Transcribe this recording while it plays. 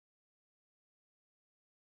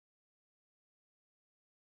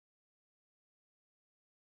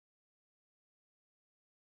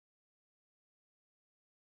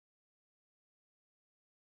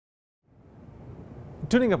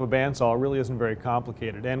Tuning up a bandsaw really isn't very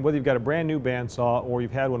complicated, and whether you've got a brand new bandsaw or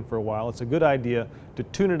you've had one for a while, it's a good idea to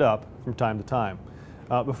tune it up from time to time.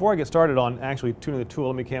 Before I get started on actually tuning the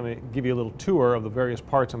tool, let me give you a little tour of the various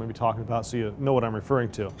parts I'm going to be talking about so you know what I'm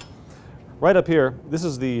referring to. Right up here, this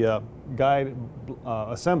is the guide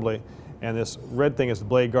assembly, and this red thing is the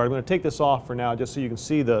blade guard. I'm going to take this off for now just so you can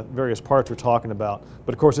see the various parts we're talking about,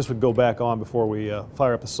 but of course this would go back on before we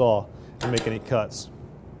fire up the saw and make any cuts.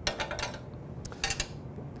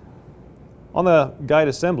 On the guide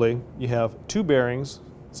assembly, you have two bearings,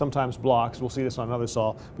 sometimes blocks. We'll see this on another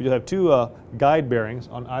saw. But you'll have two guide bearings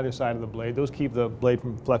on either side of the blade. Those keep the blade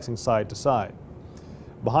from flexing side to side.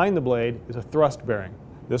 Behind the blade is a thrust bearing.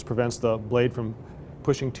 This prevents the blade from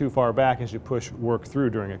pushing too far back as you push work through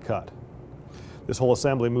during a cut. This whole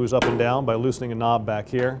assembly moves up and down by loosening a knob back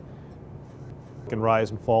here. It can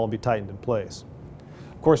rise and fall and be tightened in place.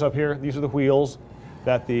 Of course, up here, these are the wheels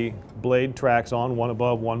that the blade tracks on, one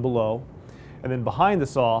above, one below. And then behind the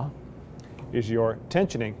saw is your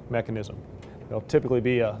tensioning mechanism. There'll typically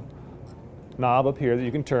be a knob up here that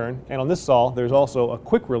you can turn, and on this saw there's also a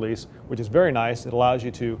quick release, which is very nice. It allows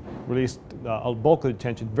you to release a bulk of the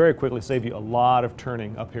tension very quickly, save you a lot of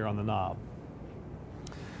turning up here on the knob.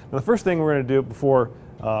 Now the first thing we're going to do before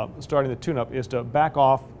starting the tune-up is to back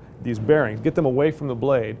off these bearings, get them away from the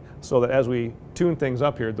blade so that as we tune things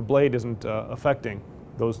up here, the blade isn't affecting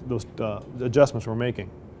those adjustments we're making.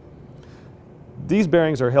 These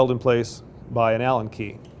bearings are held in place by an Allen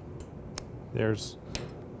key. There's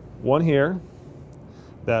one here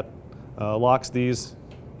that locks these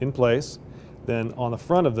in place. Then on the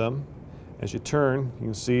front of them, as you turn, you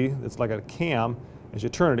can see it's like a cam. As you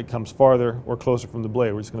turn it, it comes farther or closer from the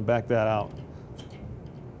blade. We're just going to back that out.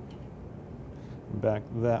 Back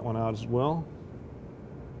that one out as well.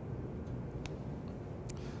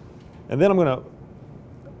 And then I'm going to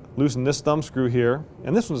loosen this thumb screw here,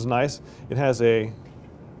 and this one's nice. It has a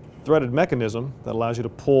threaded mechanism that allows you to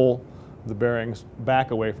pull the bearings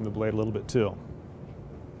back away from the blade a little bit too.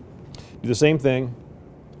 Do the same thing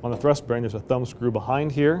on the thrust bearing. There's a thumb screw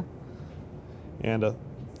behind here and a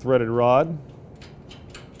threaded rod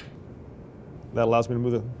that allows me to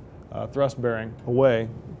move the thrust bearing away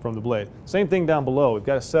from the blade. Same thing down below. We've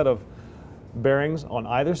got a set of bearings on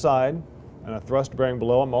either side and a thrust bearing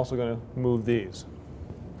below. I'm also going to move these.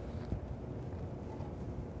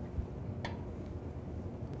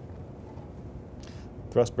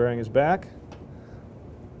 Thrust bearing is back.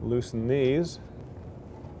 Loosen these,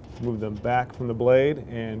 move them back from the blade,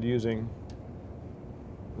 and using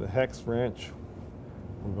the hex wrench,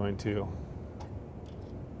 we're going to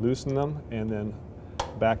loosen them and then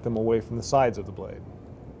back them away from the sides of the blade.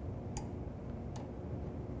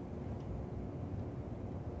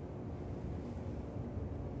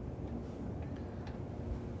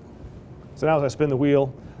 So now as I spin the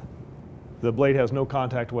wheel, the blade has no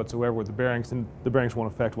contact whatsoever with the bearings, and the bearings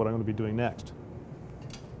won't affect what I'm going to be doing next.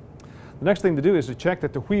 The next thing to do is to check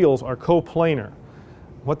that the wheels are coplanar.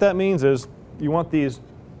 What that means is you want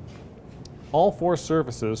all four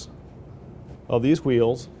surfaces of these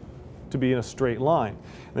wheels to be in a straight line.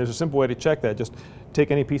 And there's a simple way to check that. Just take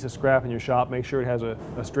any piece of scrap in your shop, make sure it has a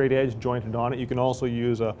straight edge jointed on it. You can also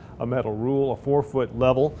use a metal rule. A 4-foot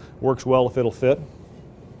level works well if it'll fit.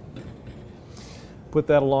 Put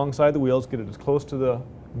that alongside the wheels, get it as close to the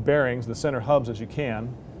bearings, the center hubs, as you can.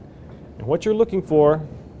 And what you're looking for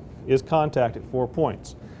is contact at 4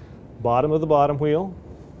 points. Bottom of the bottom wheel,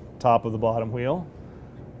 top of the bottom wheel,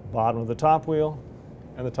 bottom of the top wheel,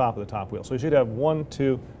 and the top of the top wheel. So you should have 1,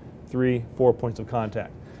 2, 3, 4 points of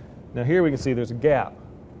contact. Now here we can see there's a gap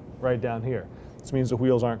right down here. This means the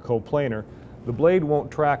wheels aren't coplanar. The blade won't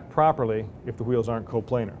track properly if the wheels aren't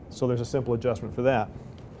coplanar. So there's a simple adjustment for that.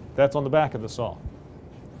 That's on the back of the saw.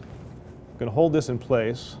 I'm going to hold this in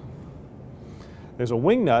place. There's a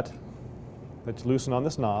wing nut that's loosened on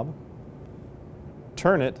this knob.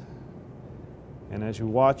 Turn it, and as you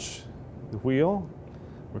watch the wheel,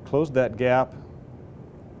 we'll close that gap,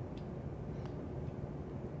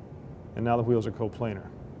 and now the wheels are coplanar.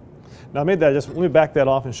 Now I made that, let me back that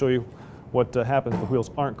off and show you what happens if the wheels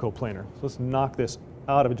aren't coplanar. So let's knock this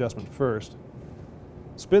out of adjustment first.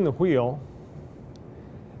 Spin the wheel,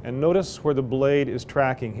 and notice where the blade is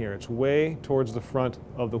tracking here. It's way towards the front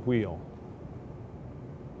of the wheel.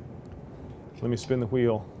 Let me spin the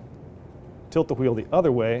wheel, tilt the wheel the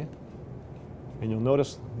other way, and you'll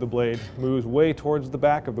notice the blade moves way towards the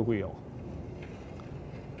back of the wheel.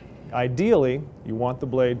 Ideally, you want the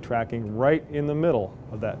blade tracking right in the middle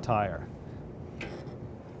of that tire.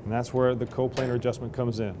 And that's where the coplanar adjustment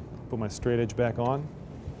comes in. Put my straight edge back on.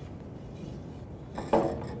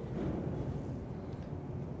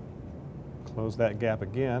 Close that gap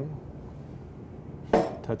again,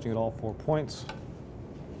 touching at all 4 points.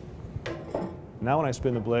 Now when I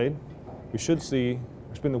spin the blade, we should see,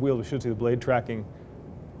 or spin the wheel, we should see the blade tracking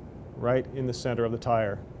right in the center of the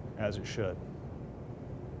tire, as it should.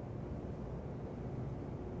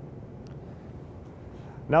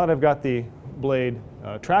 Now that I've got the blade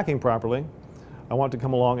tracking properly, I want to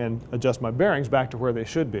come along and adjust my bearings back to where they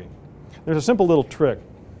should be. There's a simple little trick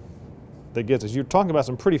that gets us. You're talking about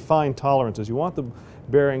some pretty fine tolerances. You want the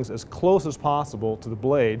bearings as close as possible to the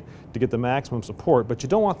blade to get the maximum support, but you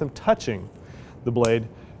don't want them touching the blade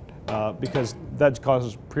because that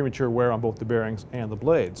causes premature wear on both the bearings and the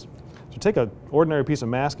blades. So take an ordinary piece of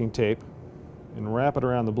masking tape and wrap it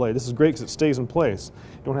around the blade. This is great because it stays in place.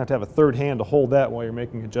 You don't have to have a third hand to hold that while you're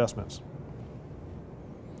making adjustments.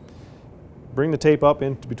 Bring the tape up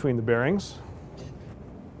into between the bearings.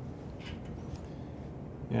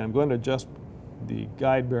 And I'm going to adjust the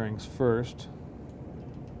guide bearings first.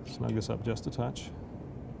 Snug this up just a touch.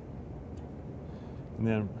 And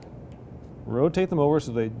then rotate them over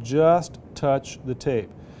so they just touch the tape.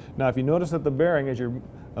 Now if you notice that the bearing, as you're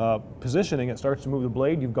positioning it, starts to move the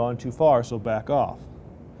blade, you've gone too far, so back off.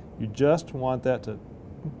 You just want that to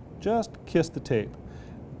just kiss the tape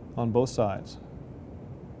on both sides.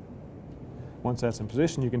 Once that's in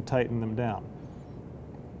position, you can tighten them down.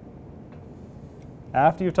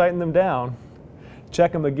 After you've tightened them down,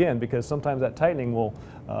 check them again, because sometimes that tightening will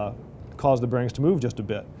cause the bearings to move just a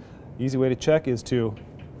bit. Easy way to check is to,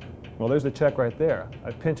 well, there's the check right there.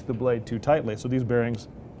 I pinched the blade too tightly, so these bearings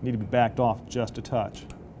need to be backed off just a touch.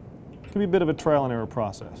 It can be a bit of a trial and error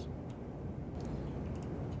process.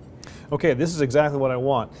 Okay, this is exactly what I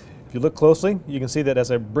want. If you look closely, you can see that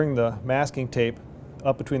as I bring the masking tape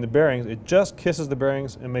up between the bearings, it just kisses the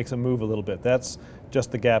bearings and makes them move a little bit. That's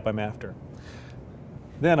just the gap I'm after.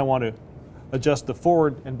 Then I want to adjust the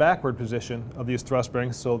forward and backward position of these thrust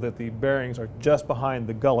bearings so that the bearings are just behind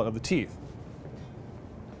the gullet of the teeth.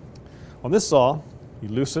 On this saw, you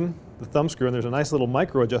loosen the thumb screw, and there's a nice little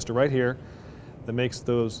micro adjuster right here that makes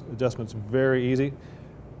those adjustments very easy.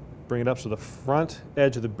 Bring it up so the front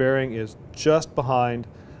edge of the bearing is just behind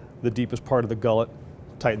the deepest part of the gullet.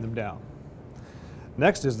 Tighten them down.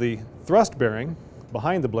 Next is the thrust bearing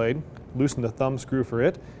behind the blade. Loosen the thumb screw for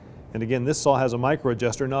it. And again, this saw has a micro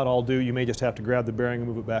adjuster. Not all do. You may just have to grab the bearing and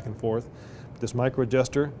move it back and forth. But this micro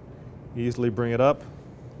adjuster, easily bring it up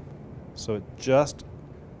so it just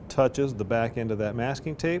touches the back end of that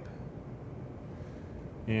masking tape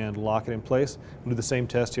and lock it in place. We'll do the same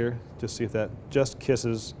test here, just see if that just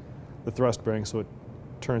kisses the thrust bearing so it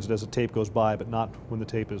turns it as the tape goes by, but not when the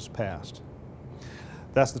tape is passed.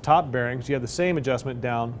 That's the top bearings. You have the same adjustment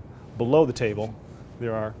down below the table.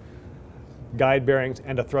 There are guide bearings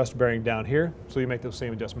and a thrust bearing down here, so you make those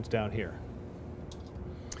same adjustments down here.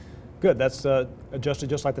 Good, that's adjusted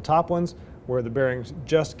just like the top ones, where the bearings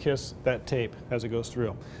just kiss that tape as it goes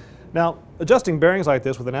through. Now, adjusting bearings like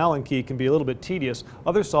this with an Allen key can be a little bit tedious.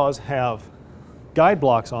 Other saws have guide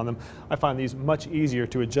blocks on them. I find these much easier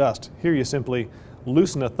to adjust. Here you simply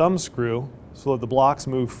loosen a thumb screw so that the blocks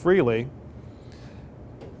move freely,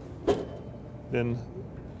 then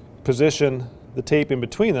position the tape in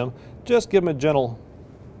between them. Just give them a gentle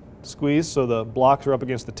squeeze so the blocks are up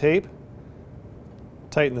against the tape.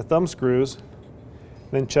 Tighten the thumb screws,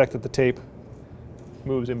 then check that the tape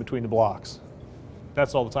moves in between the blocks.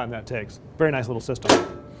 That's all the time that takes. Very nice little system.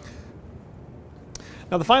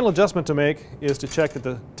 Now the final adjustment to make is to check that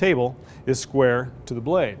the table is square to the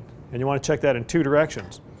blade. And you want to check that in two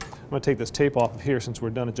directions. I'm going to take this tape off of here since we're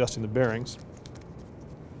done adjusting the bearings.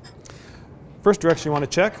 First direction you want to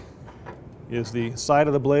check is the side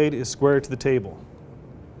of the blade is square to the table.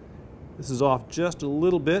 This is off just a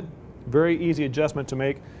little bit. Very easy adjustment to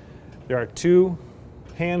make. There are two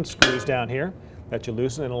hand screws down here that you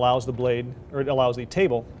loosen and allows the blade, or it allows the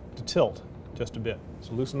table to tilt just a bit.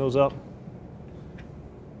 So loosen those up.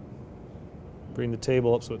 Bring the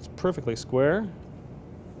table up so it's perfectly square.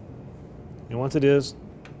 And once it is,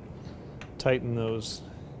 tighten those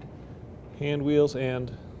hand wheels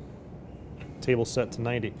and table set to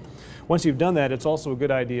 90. Once you've done that, it's also a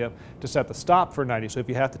good idea to set the stop for 90. So if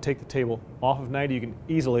you have to take the table off of 90, you can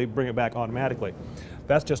easily bring it back automatically.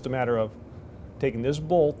 That's just a matter of taking this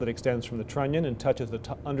bolt that extends from the trunnion and touches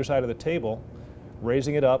the underside of the table,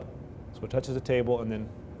 raising it up so it touches the table, and then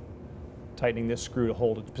tightening this screw to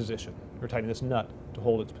hold its position, or tightening this nut to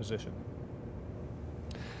hold its position.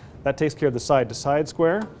 That takes care of the side-to-side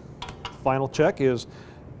square. Final check is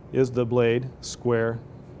the blade square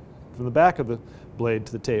from the back of the blade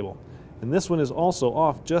to the table. And this one is also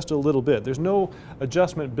off just a little bit. There's no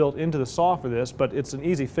adjustment built into the saw for this, but it's an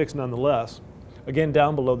easy fix nonetheless. Again,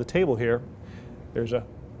 down below the table here, There's a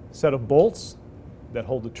set of bolts that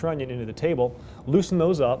hold the trunnion into the table. Loosen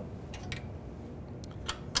those up,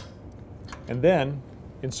 and then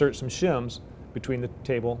insert some shims between the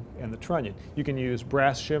table and the trunnion. You can use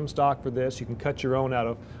brass shim stock for this. You can cut your own out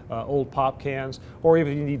of old pop cans, or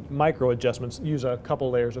even if you need micro adjustments, use a couple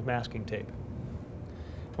layers of masking tape.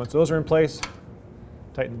 Once those are in place,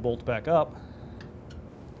 tighten the bolts back up,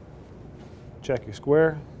 check your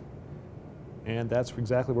square, and that's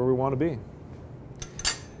exactly where we want to be.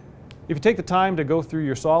 If you take the time to go through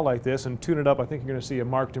your saw like this and tune it up, I think you're going to see a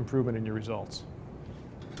marked improvement in your results.